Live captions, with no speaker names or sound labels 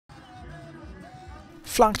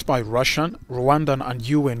Flanked by Russian, Rwandan and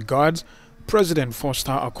UN guards, President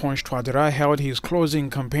Faustin-Archange held his closing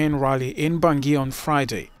campaign rally in Bangui on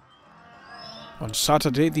Friday. On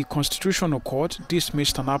Saturday, the Constitutional Court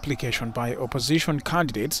dismissed an application by opposition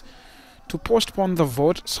candidates to postpone the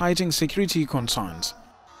vote, citing security concerns.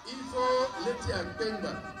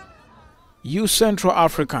 You Central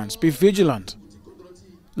Africans, be vigilant.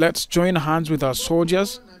 Let's join hands with our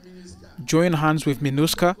soldiers, join hands with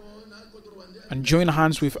MINUSCA, and join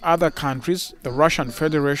hands with other countries, the Russian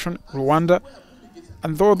Federation, Rwanda,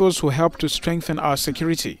 and those who help to strengthen our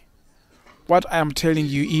security. What I am telling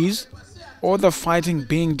you is, all the fighting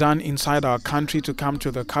being done inside our country to come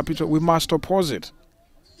to the capital, we must oppose it.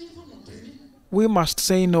 We must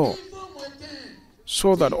say no.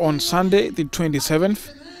 So that on Sunday, the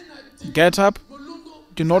 27th, get up,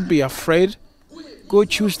 do not be afraid, go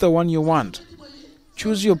choose the one you want.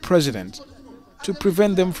 Choose your president to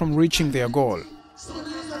prevent them from reaching their goal.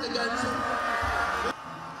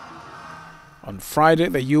 On Friday,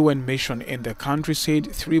 the UN mission in the country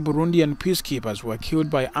said 3 Burundian peacekeepers were killed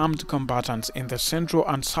by armed combatants in the central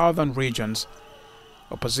and southern regions.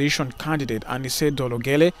 Opposition candidate Anise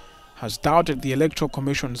Dologele has doubted the Electoral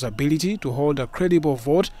Commission's ability to hold a credible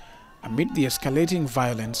vote amid the escalating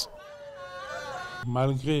violence.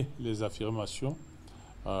 Malgré les affirmations,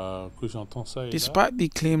 Despite the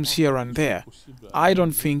claims here and there, I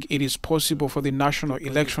don't think it is possible for the National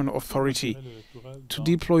Election Authority to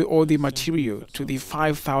deploy all the material to the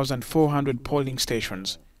 5,400 polling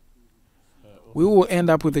stations. We will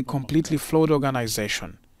end up with a completely flawed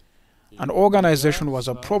organization. An organization was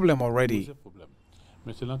a problem already.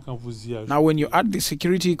 Now when you add the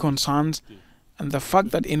security concerns and the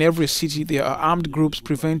fact that in every city there are armed groups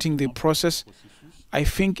preventing the process, I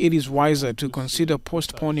think it is wiser to consider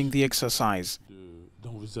postponing the exercise.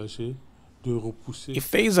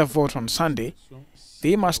 If there is a vote on Sunday,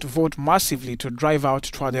 they must vote massively to drive out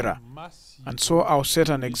Touadéra, and so I'll set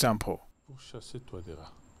an example.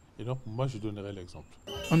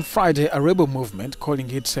 On Friday, a rebel movement calling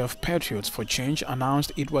itself Patriots for Change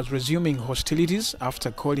announced it was resuming hostilities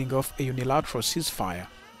after calling off a unilateral ceasefire.